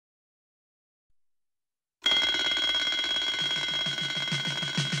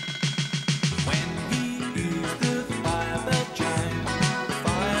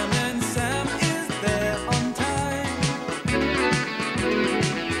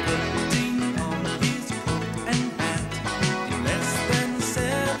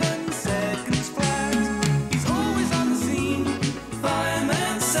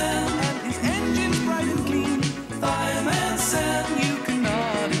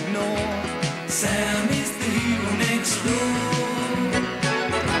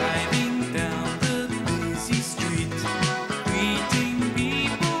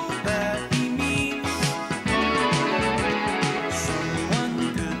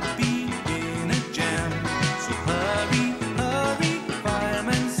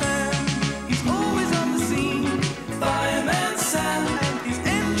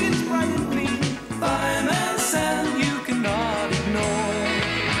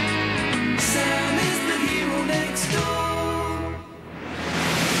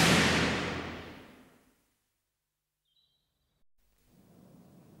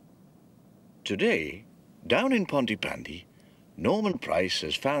Today, down in Pontypandy, Norman Price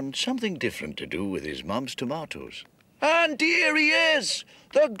has found something different to do with his mum's tomatoes. And here he is,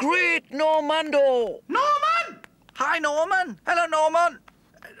 the great Normando! Norman! Hi, Norman. Hello, Norman.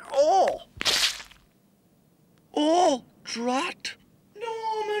 Oh. Oh, drat.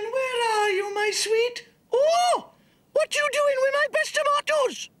 Norman, where are you, my sweet? Oh! What you doing with my best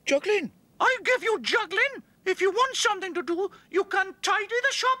tomatoes? Juggling. I'll give you juggling. If you want something to do, you can tidy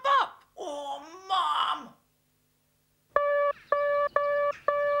the shop up. Oh, Mom.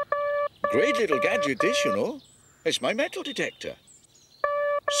 Great little gadget this, you know. It's my metal detector.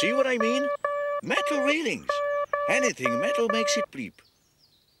 See what I mean? Metal railings. Anything metal makes it bleep.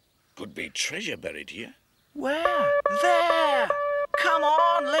 Could be treasure buried here. Where? There. Come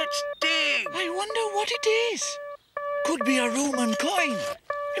on, let's dig. I wonder what it is. Could be a Roman coin.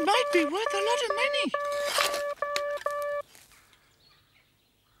 It might be worth a lot of money.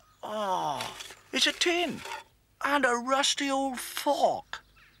 Oh, it's a tin. And a rusty old fork.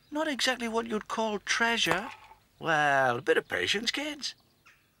 Not exactly what you'd call treasure. Well, a bit of patience, kids.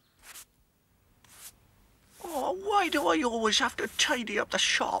 Oh, why do I always have to tidy up the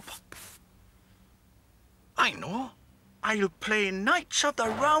shop? I know. I'll play Knights of the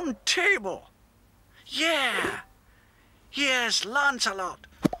Round Table. Yeah. Here's Lancelot,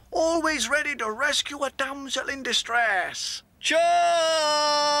 always ready to rescue a damsel in distress. Charge!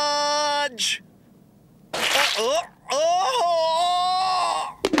 Oh!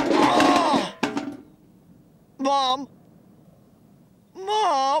 Mom!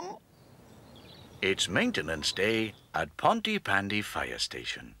 Mom! It's maintenance day at Pontypandy Fire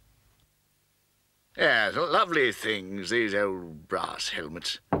Station. Yes, lovely things, these old brass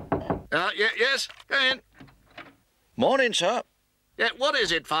helmets. Yes, go in. Morning, sir. Yeah, what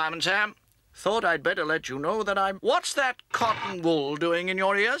is it, Fireman Sam? Thought I'd better let you know that I'm... What's that cotton wool doing in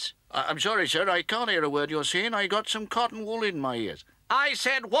your ears? I'm sorry, sir, I can't hear a word you're saying. I got some cotton wool in my ears. I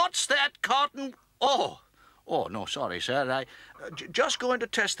said, what's that cotton... Oh, no, sorry, sir. I... just going to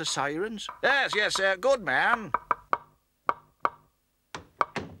test the sirens. Yes, sir, good man.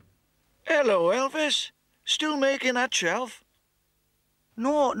 Hello, Elvis. Still making that shelf?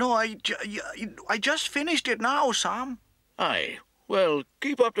 No, I just finished it now, Sam. Aye. Well,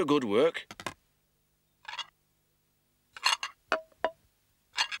 keep up the good work.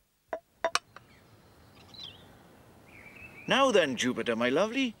 Now then, Jupiter, my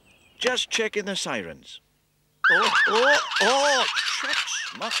lovely, just checking the sirens. Oh,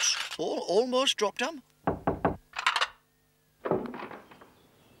 shucks, mucks. Almost dropped them.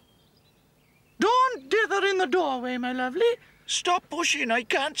 Don't dither in the doorway, my lovely. Stop pushing, I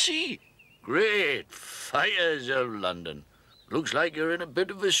can't see. Great fires of London. Looks like you're in a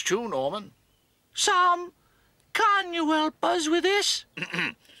bit of a stew, Norman. Sam, can you help us with this?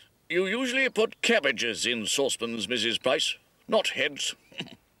 You usually put cabbages in saucepans, Mrs. Price, not heads.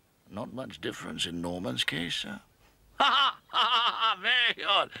 Not much difference in Norman's case, sir. Ha! Very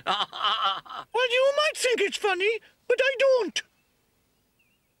good. Well, you might think it's funny, but I don't.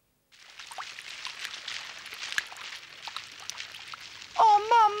 Oh,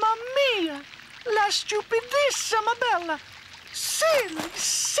 mamma mia! La stupidissima Bella!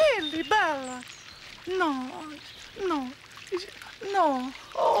 Silly Bella! No.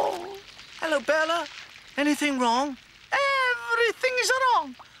 Oh. Hello, Bella. Anything wrong? Everything is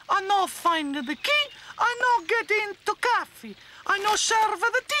wrong. I no find the key. I no get into coffee. I no serve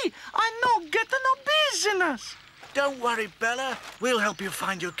the tea. I no get no business. Don't worry, Bella. We'll help you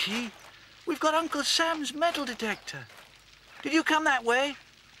find your key. We've got Uncle Sam's metal detector. Did you come that way?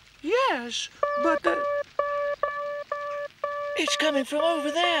 Yes, but... It's coming from over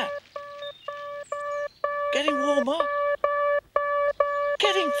there. Getting warmer.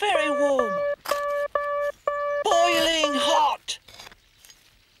 Getting very warm. Boiling hot.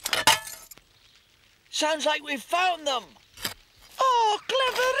 Sounds like we've found them. Oh,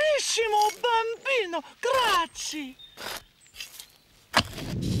 cleverissimo, bambino. Grazie.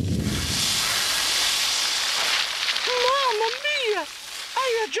 Mamma mia! I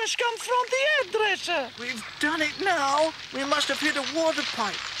had just come from the hairdresser. We've done it now. We must have hit a water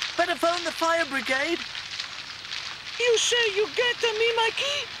pipe. Better phone the fire brigade. You say you get me my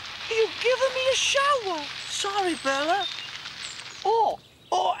key? You given me a shower. Sorry, Bella.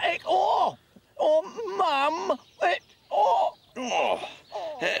 Mum.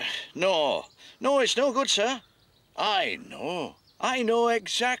 No, it's no good, sir. I know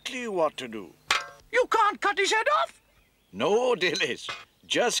exactly what to do. You can't cut his head off? No, Dillis.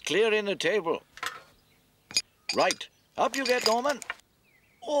 Just clearing the table. Right, up you get, Norman.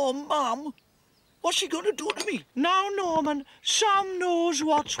 Oh, Mum, what's she going to do to me? Now, Norman, Sam knows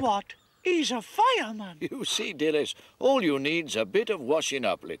what's what. He's a fireman. You see, Dillis, all you need's a bit of washing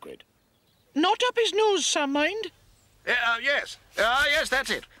up liquid. Not up his nose, sir, mind. Yes. Yes, that's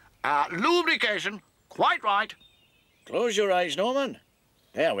it. Lubrication. Quite right. Close your eyes, Norman.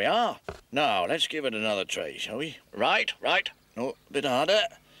 There we are. Now, let's give it another try, shall we? Right. No, a bit harder.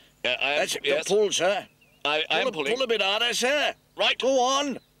 That's it. yes. Pull, sir. I'm pulling. Pull a bit harder, sir. Right. Go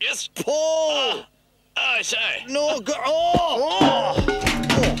on. Yes. Pull. I say. No, go. Oh!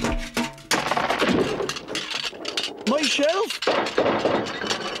 My shelf?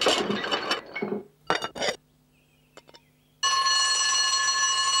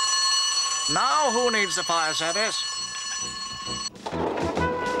 Now who needs the fire service?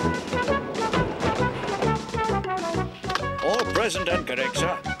 All present and correct,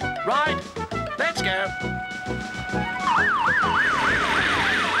 sir. Right. Let's go.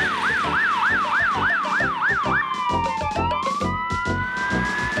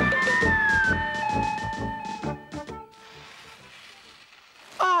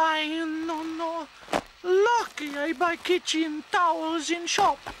 No. Lucky I buy kitchen towels in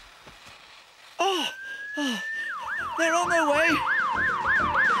shop. Oh, they're on their way.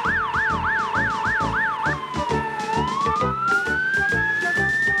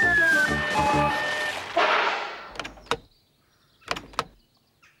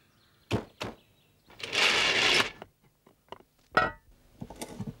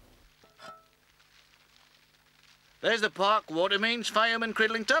 There's the park water mains, Fireman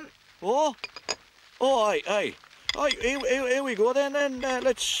Cridlington. Aye. Here we go then,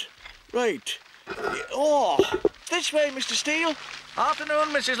 let's... Right. Oh, this way, Mr. Steele. Afternoon,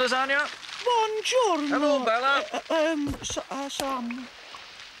 Mrs. Lasagna. Buongiorno. Hello, Bella. Sam.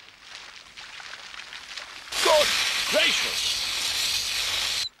 Good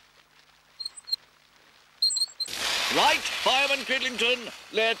gracious. Right, Fireman Cridlington,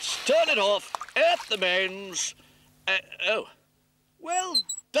 let's turn it off at the mains. Well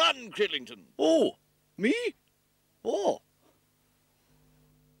done, Cridlington. Oh, me? Oh.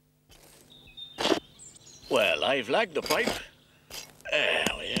 Well, I've lagged the pipe. There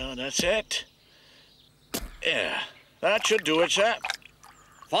we are, that's it. Yeah, that should do it, sir.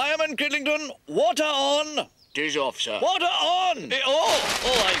 Fireman Cridlington, water on. 'Tis off, sir. Water on!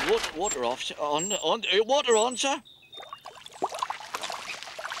 Water off, sir. Water on, sir.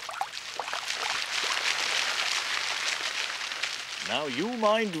 Now, you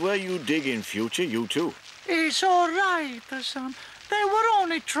mind where you dig in future, you two. It's all right, Sam. They were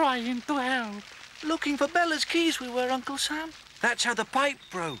only trying to help. Looking for Bella's keys we were, Uncle Sam. That's how the pipe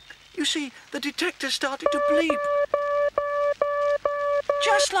broke. You see, the detector started to bleep.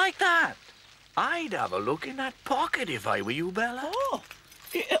 Just like that. I'd have a look in that pocket if I were you, Bella.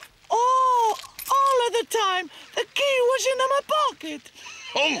 All of the time, the key was in my pocket.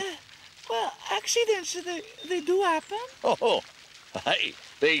 Well, accidents, they do happen. Oh, aye,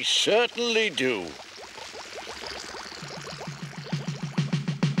 they certainly do.